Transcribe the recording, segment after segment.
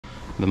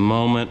The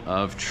moment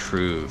of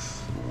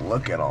truth.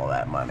 Look at all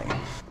that money.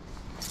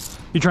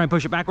 You try and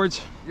push it backwards?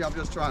 Yeah, I'm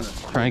just trying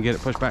to. Try and get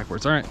it pushed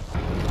backwards. All right.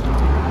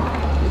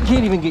 You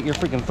can't even get your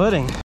freaking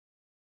footing.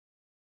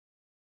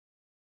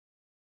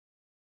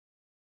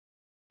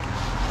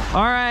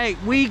 All right,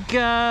 week,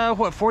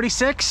 what,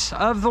 46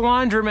 of the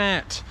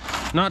laundromat.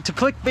 Not to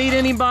clickbait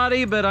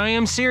anybody, but I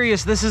am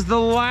serious. This is the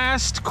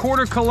last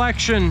quarter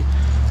collection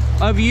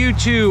of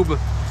YouTube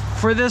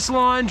for this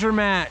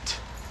laundromat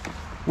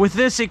with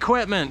this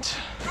equipment.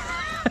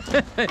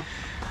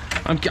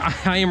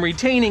 I am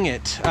retaining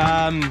it.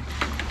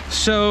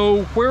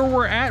 So where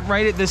we're at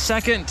right at the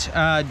second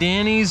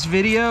Danny's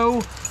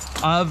video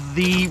of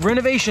the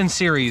renovation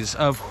series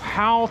of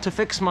how to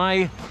fix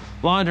my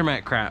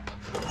laundromat crap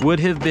would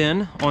have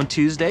been on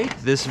Tuesday.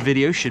 This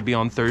video should be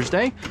on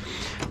Thursday.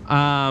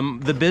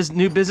 The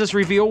new business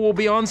reveal will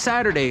be on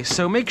Saturday.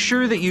 So make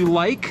sure that you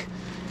like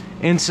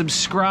and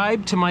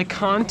subscribe to my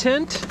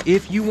content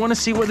if you want to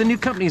see what the new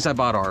companies I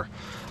bought are.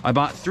 I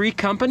bought 3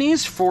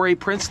 companies for a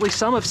princely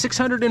sum of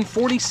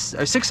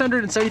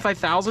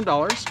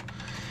 $675,000.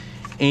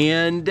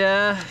 And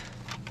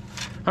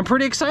I'm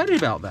pretty excited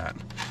about that.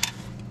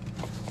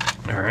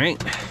 All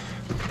right,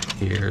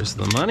 here's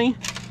the money.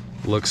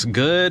 Looks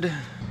good.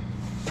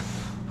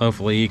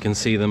 Hopefully you can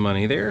see the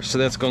money there. So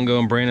that's gonna go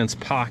in Brandon's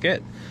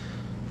pocket.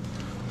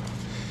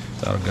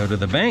 That'll go to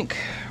the bank.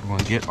 We're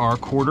gonna get our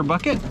quarter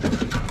bucket.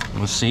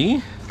 Let's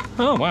see.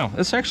 Oh wow,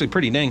 it's actually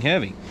pretty dang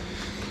heavy.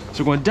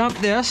 So we're gonna dump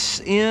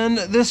this in.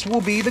 This will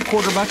be the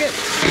quarter bucket,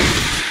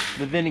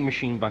 the vending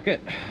machine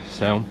bucket.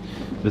 So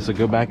this will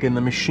go back in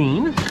the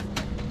machine.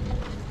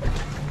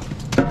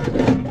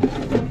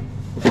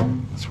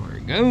 That's where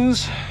it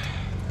goes.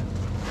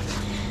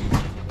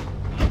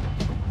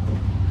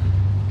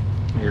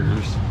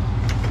 Here's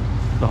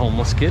the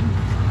homeless kid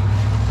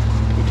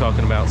we're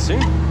talking about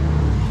soon.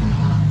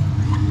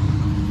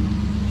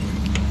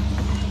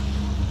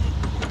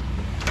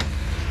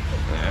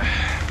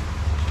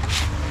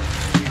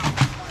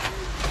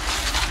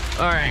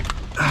 All right,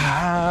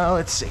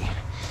 let's see.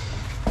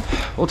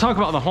 We'll talk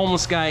about the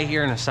homeless guy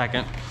here in a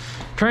second.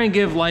 Try and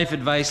give life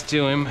advice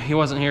to him. He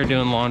wasn't here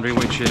doing laundry,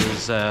 which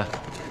is, I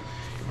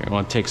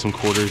want to take some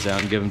quarters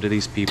out and give them to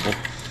these people.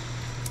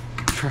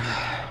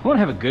 I want to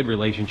have a good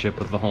relationship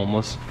with the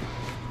homeless.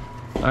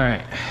 All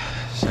right,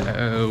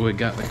 so we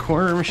got the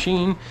quarter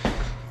machine.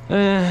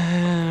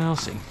 I'll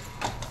see.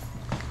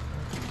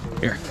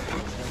 Here.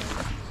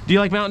 Do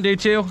you like Mountain Dew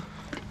too?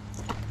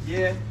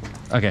 Yeah.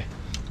 Okay.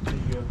 There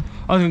you go.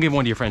 I was gonna give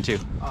one to your friend too.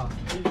 He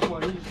just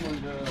wanted to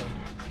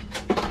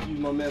use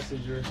my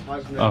messenger.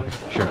 Oh,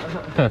 sure.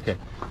 Okay.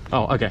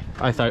 Oh, okay.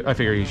 I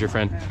figured he's your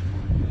friend.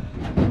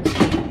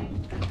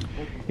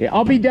 Yeah,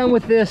 I'll be done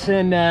with this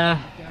and then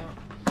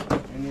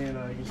you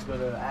just go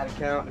to add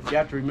account. If you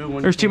have to remove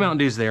one, there's 2 Mountain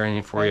Dews there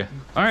in for you.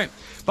 All right,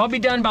 but I'll be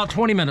done in about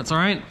 20 minutes. All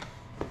right.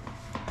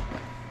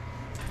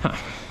 Huh.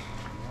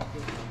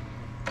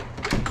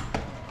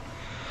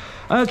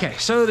 Okay,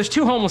 so there's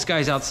 2 homeless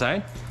guys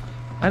outside.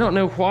 I don't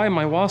know why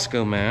my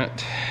Wasco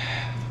mat.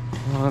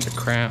 Oh, the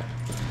crap.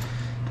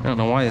 I don't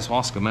know why this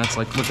Wasco mat's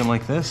like looking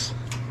like this.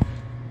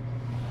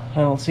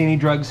 I don't see any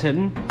drugs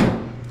hidden.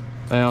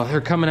 Well,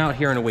 they're coming out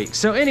here in a week.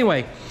 So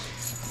anyway,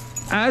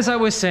 as I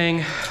was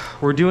saying,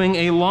 we're doing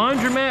a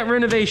laundromat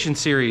renovation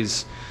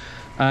series.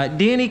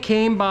 Danny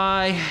came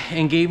by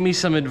and gave me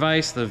some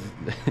advice.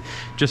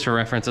 Just for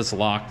reference, it's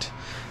locked.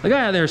 The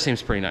guy out there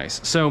seems pretty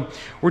nice. So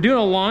we're doing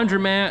a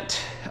laundromat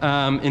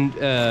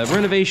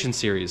renovation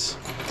series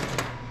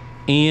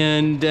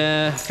and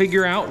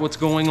figure out what's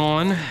going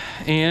on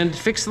and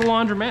fix the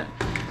laundromat.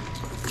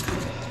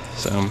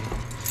 So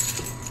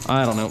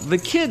I don't know. The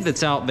kid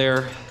that's out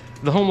there,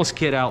 the homeless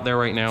kid out there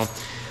right now,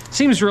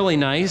 seems really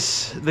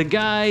nice. The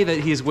guy that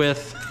he's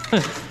with,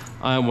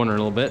 I'm wondering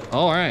a little bit.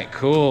 All right,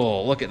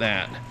 cool. Look at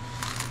that.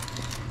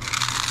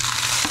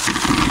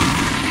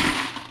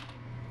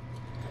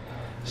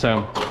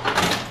 So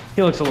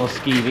he looks a little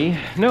skeevy.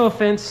 No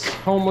offense,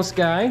 homeless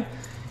guy,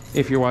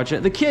 if you're watching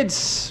it. The kid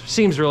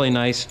seems really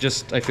nice,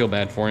 just I feel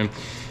bad for him.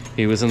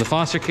 He was in the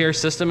foster care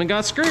system and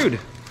got screwed.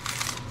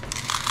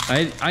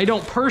 I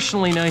don't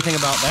personally know anything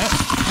about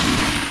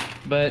that,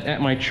 but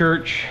at my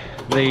church,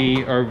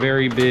 they are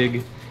very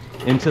big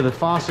into the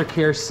foster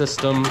care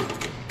system.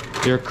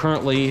 They're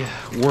currently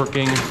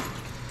working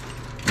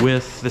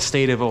with the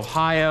state of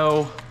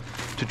Ohio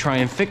to try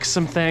and fix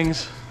some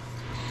things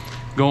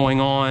going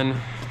on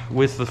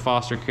with the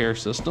foster care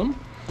system.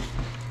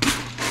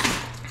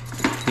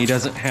 He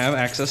doesn't have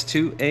access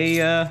to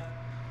a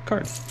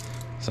card,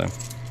 so.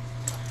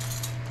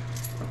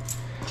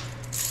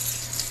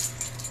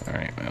 All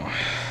right, well,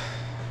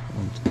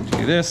 we'll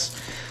do this.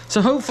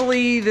 So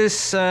hopefully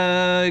this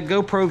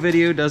GoPro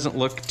video doesn't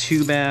look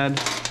too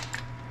bad.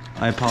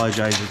 I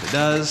apologize if it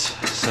does.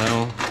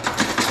 So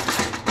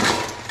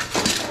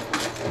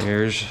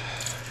here's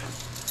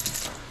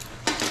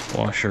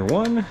washer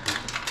 1,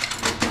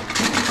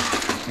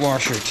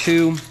 washer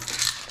 2.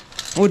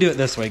 We'll do it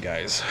this way,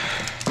 guys.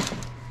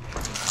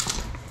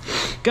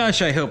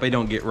 Gosh, I hope I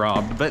don't get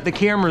robbed, but the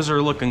cameras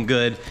are looking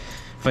good.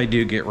 if I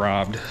do get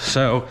robbed.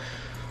 So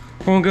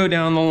we'll go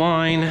down the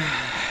line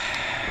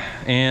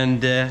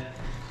and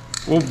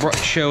we'll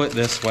show it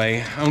this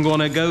way. I'm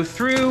gonna go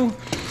through,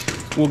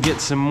 we'll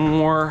get some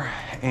more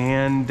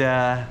and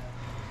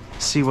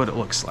see what it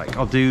looks like.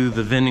 I'll do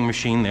the vending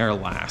machine there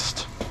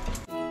last.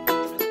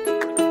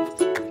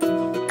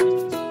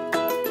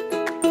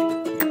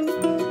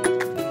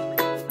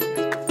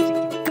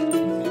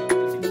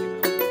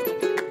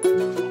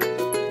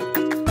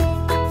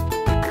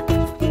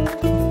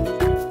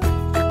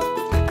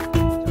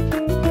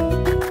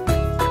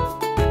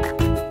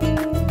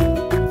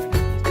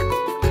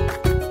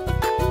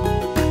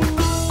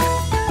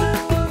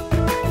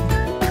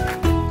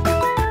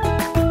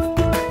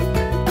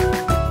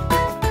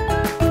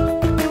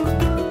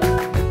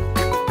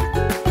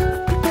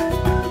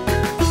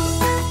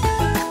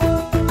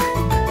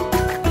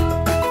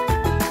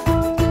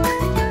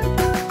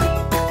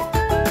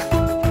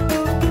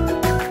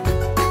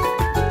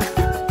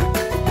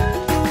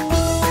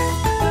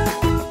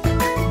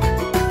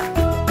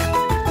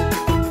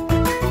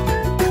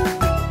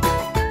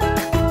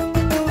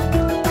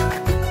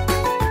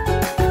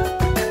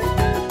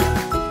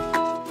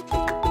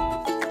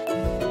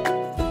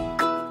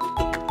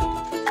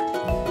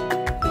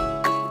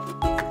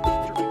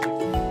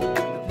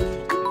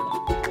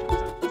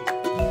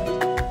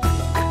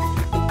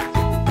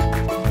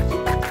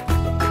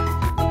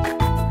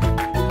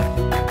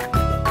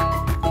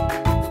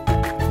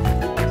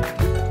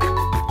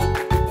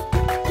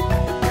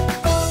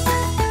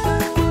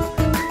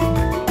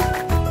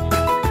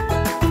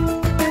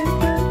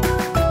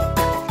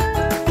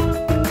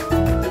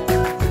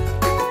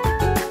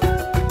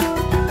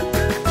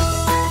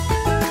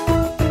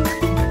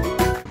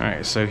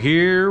 So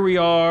here we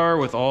are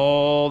with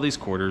all these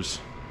quarters.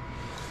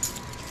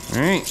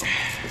 All right.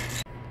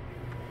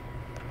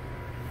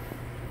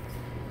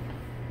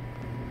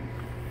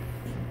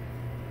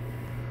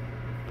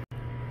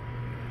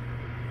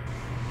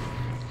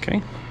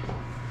 Okay.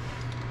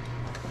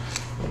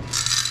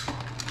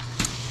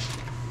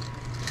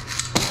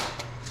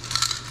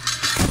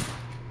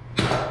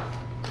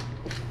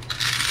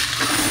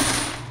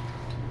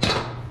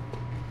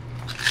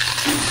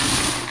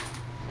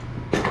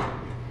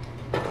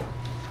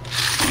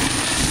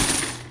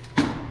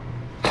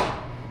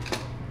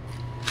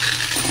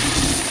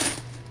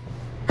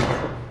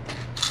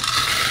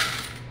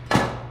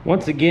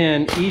 Once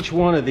again, each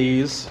one of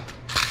these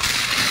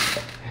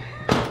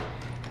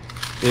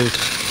is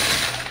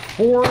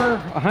for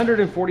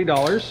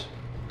 $140.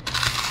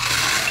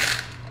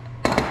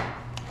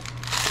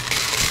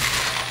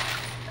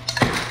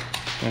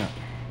 Yeah.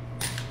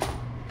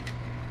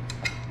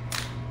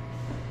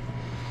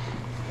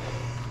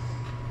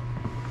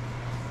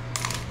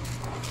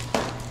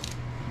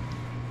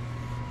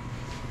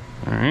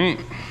 All right.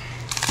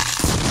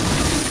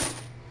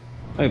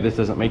 I hope this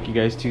doesn't make you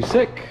guys too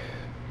sick.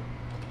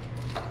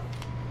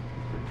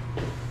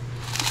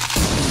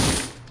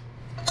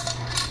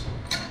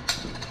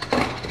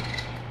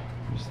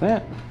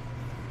 That.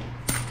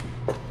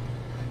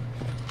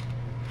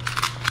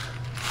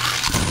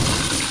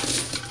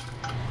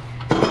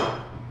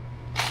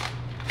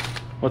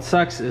 What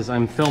sucks is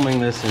I'm filming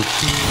this in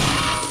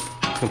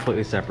two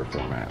completely separate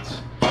formats.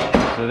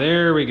 So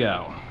there we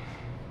go.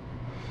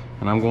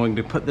 And I'm going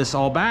to put this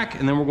all back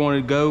and then we're going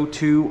to go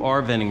to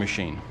our vending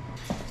machine.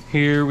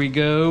 Here we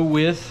go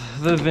with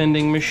the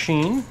vending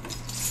machine. Put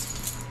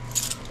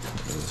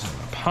this in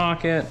my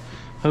pocket.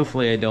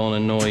 Hopefully I don't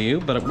annoy you,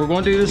 but we're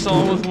going to do this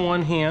all with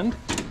one hand.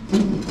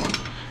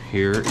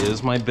 Here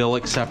is my bill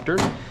acceptor.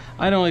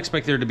 I don't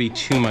expect there to be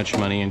too much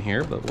money in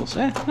here, but we'll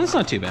say, that's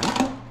not too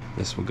bad.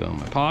 This will go in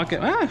my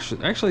pocket.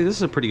 Actually, this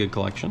is a pretty good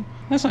collection.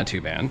 That's not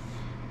too bad.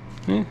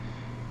 Yeah.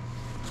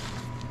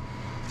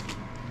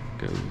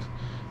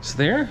 Goes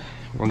there.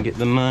 We're gonna get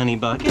the money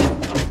bucket.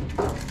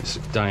 This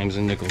is dimes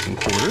and nickels and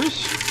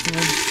quarters.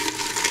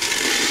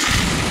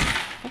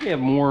 We have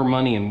more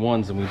money in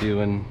ones than we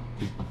do in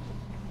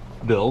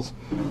bills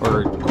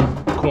or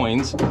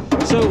coins.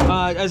 So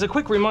as a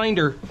quick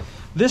reminder,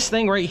 this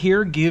thing right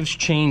here gives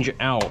change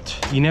out.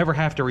 You never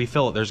have to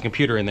refill it. There's a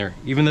computer in there.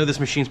 Even though this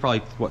machine's probably,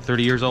 what,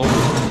 30 years old?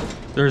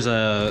 There's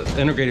a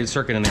integrated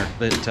circuit in there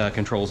that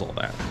controls all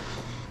that.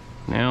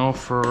 Now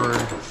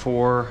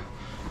for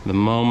the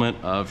moment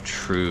of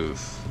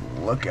truth.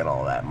 Look at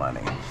all that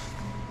money.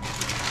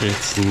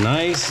 It's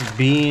nice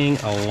being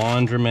a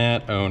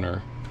laundromat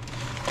owner.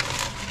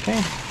 Okay,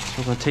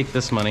 so we're gonna take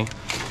this money.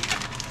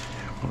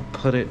 We'll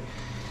put it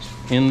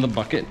in the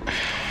bucket.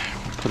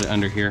 Put it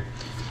under here.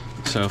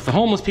 So if the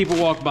homeless people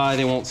walk by,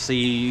 they won't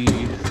see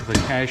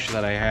the cash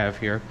that I have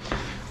here.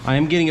 I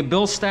am getting a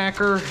bill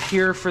stacker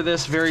here for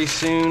this very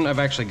soon. I've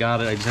actually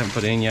got it, I just haven't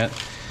put it in yet.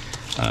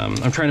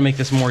 I'm trying to make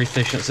this more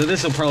efficient. So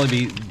this will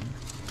probably be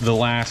the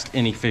last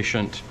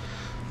inefficient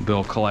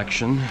bill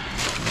collection.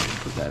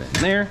 Put that in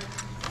there.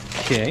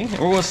 Okay, and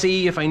we're gonna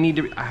see if I need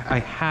to, I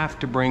have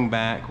to bring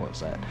back, what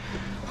was that?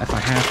 If I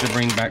have to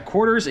bring back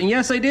quarters, and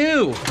yes I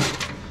do.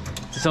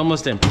 It's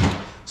almost empty.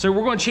 So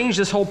we're gonna change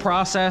this whole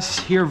process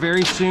here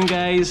very soon,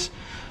 guys.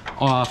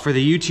 for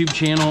the YouTube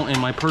channel and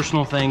my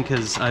personal thing,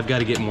 because I've got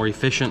to get more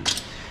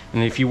efficient.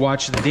 And if you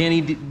watch the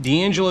Danny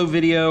D'Angelo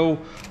video,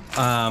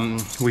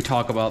 we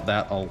talk about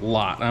that a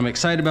lot. I'm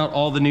excited about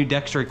all the new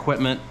Dexter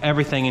equipment.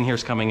 Everything in here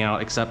is coming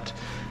out, except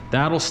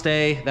that'll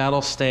stay.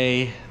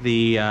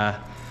 The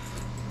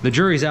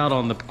jury's out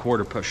on the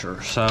quarter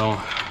pusher, so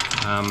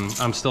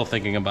I'm still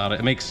thinking about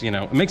it. It makes, you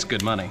know, it makes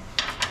good money.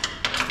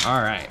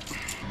 All right.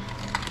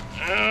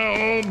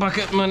 Oh,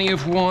 bucket money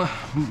of one.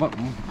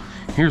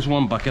 Here's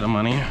one bucket of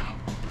money.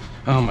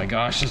 Oh my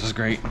gosh, this is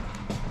great.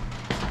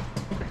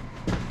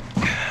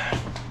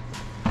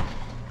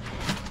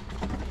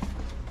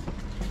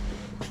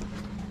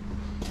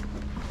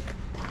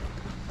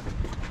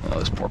 Oh,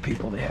 those poor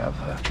people, they have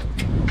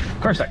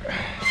car stuck.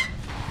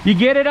 You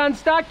get it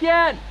unstuck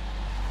yet?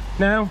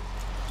 No?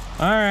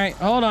 All right,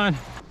 hold on.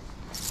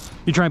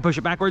 You try and push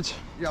it backwards?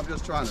 Yeah, I'm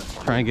just trying to.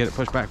 Try and get it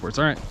pushed backwards.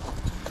 All right,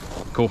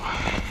 cool.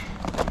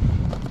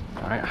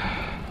 All right,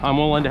 I'm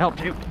willing to help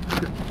too.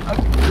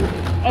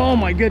 Oh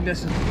my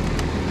goodness.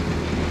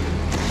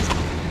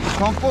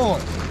 Come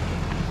forward.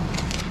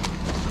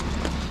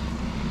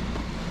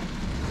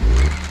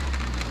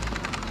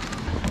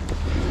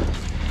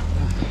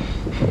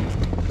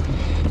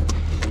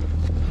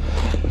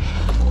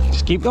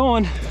 Just keep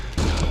going.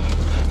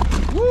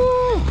 Woo!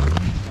 All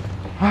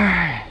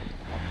right.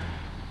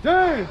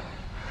 Dang!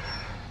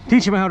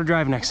 Teach him how to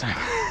drive next time.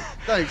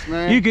 Thanks,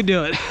 man. You could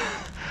do it.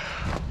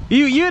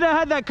 You'd have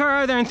had that car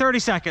out of there in 30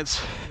 seconds.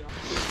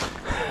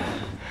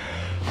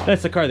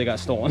 That's the car that got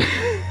stolen.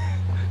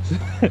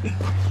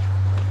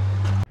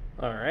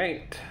 All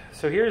right,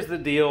 so here's the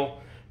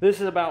deal.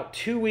 This is about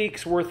 2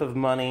 weeks worth of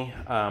money.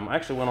 I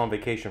actually went on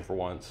vacation for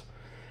once,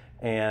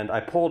 and I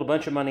pulled a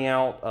bunch of money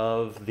out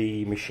of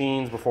the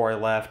machines before I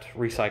left,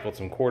 recycled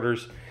some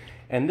quarters,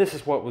 and this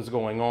is what was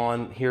going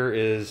on. Here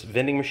is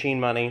vending machine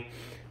money.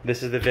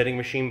 This is the vending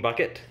machine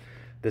bucket.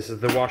 This is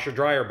the washer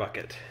dryer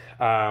bucket.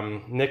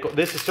 Nickel.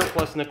 This is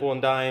surplus nickel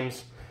and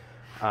dimes,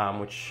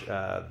 which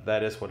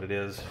that is what it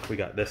is. We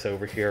got this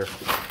over here.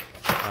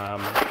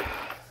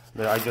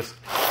 That I just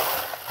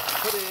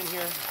put it in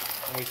here.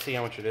 Let me see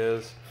how much it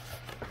is.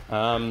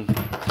 All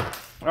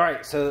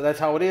right, so that's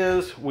how it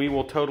is. We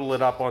will total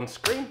it up on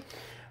screen.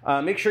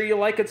 Make sure you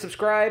like and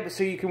subscribe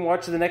so you can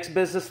watch the next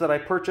business that I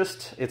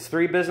purchased. It's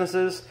 3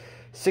 businesses,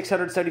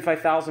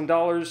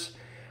 $675,000.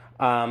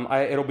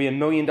 It'll be $1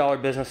 million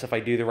business if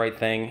I do the right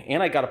thing,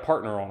 and I got a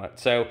partner on it.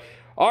 So,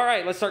 all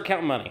right, let's start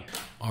counting money.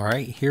 All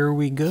right, here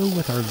we go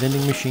with our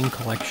vending machine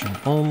collection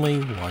only.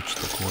 Watch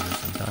the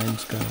quarters and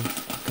dimes go.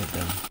 Look at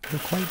them. They're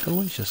quite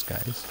delicious,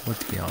 guys.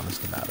 Let's be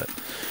honest about it.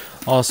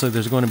 Also,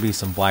 there's going to be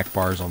some black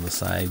bars on the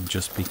side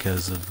just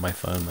because of my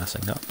phone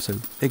messing up. So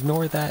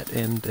ignore that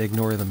and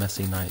ignore the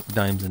messy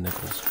dimes and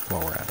nickels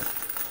while we're at it.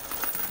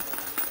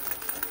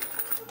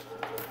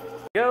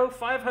 Go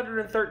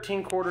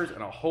 513 quarters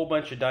and a whole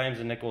bunch of dimes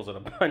and nickels, and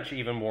a bunch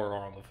even more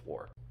are on the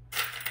floor.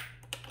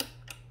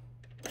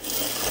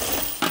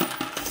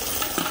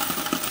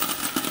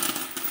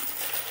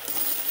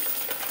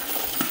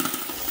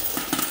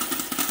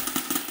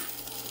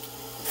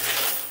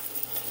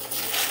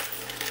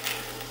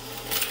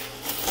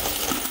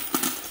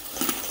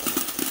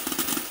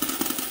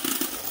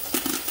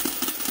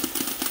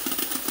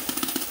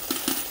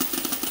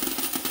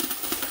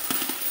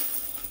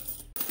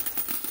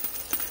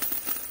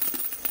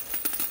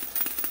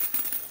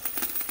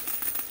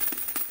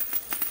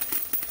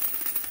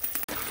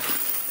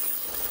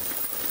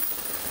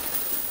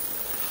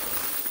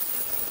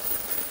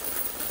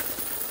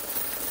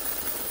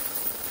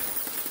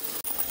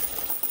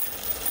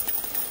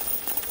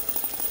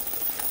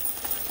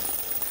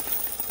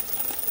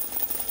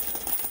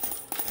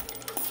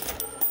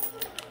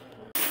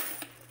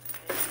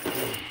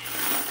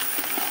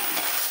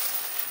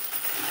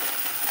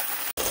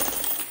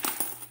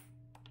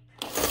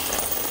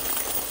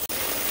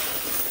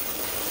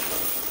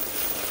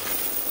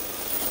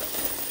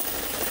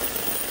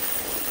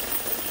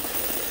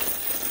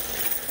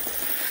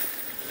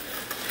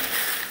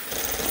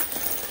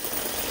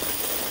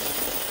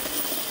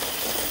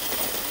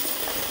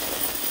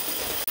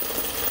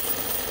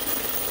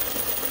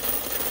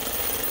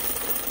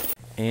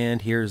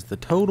 And here's the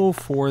total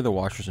for the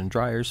washers and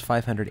dryers,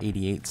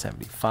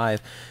 $588.75.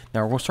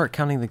 Now we'll start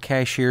counting the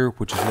cash here,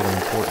 which is really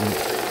important.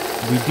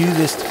 We do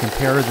this to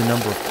compare the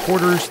number of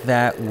quarters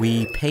that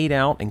we paid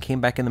out and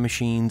came back in the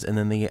machines, and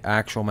then the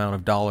actual amount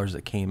of dollars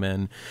that came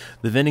in.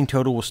 The vending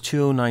total was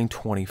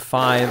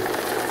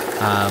 $209.25.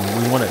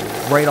 We want to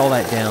write all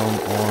that down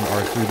on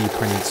our 3D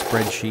printed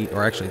spreadsheet,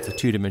 or actually it's a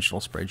 2-dimensional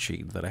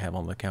spreadsheet that I have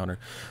on the counter.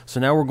 So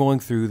now we're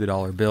going through the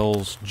dollar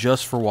bills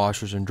just for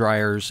washers and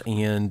dryers,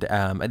 and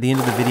at the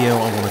end of the video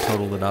I'm going to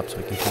total it up so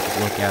we can take a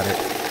look at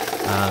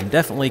it.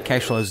 Definitely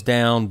cash flow is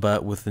down,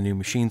 but with the new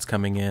machines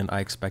coming in, I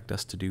expect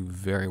us to do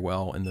very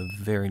well in the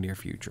very near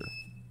future.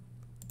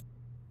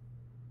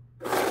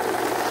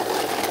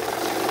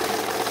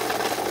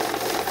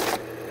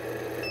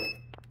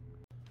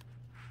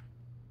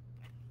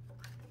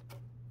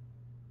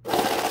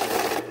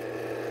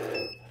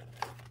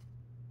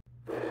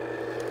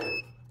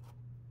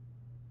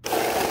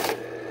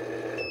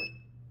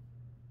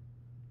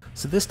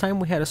 So this time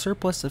we had a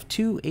surplus of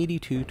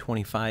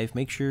 $282.25.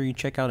 Make sure you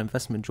check out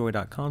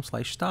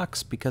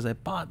investmentjoy.com/stocks because I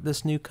bought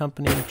this new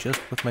company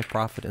just with my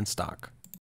profit in stock.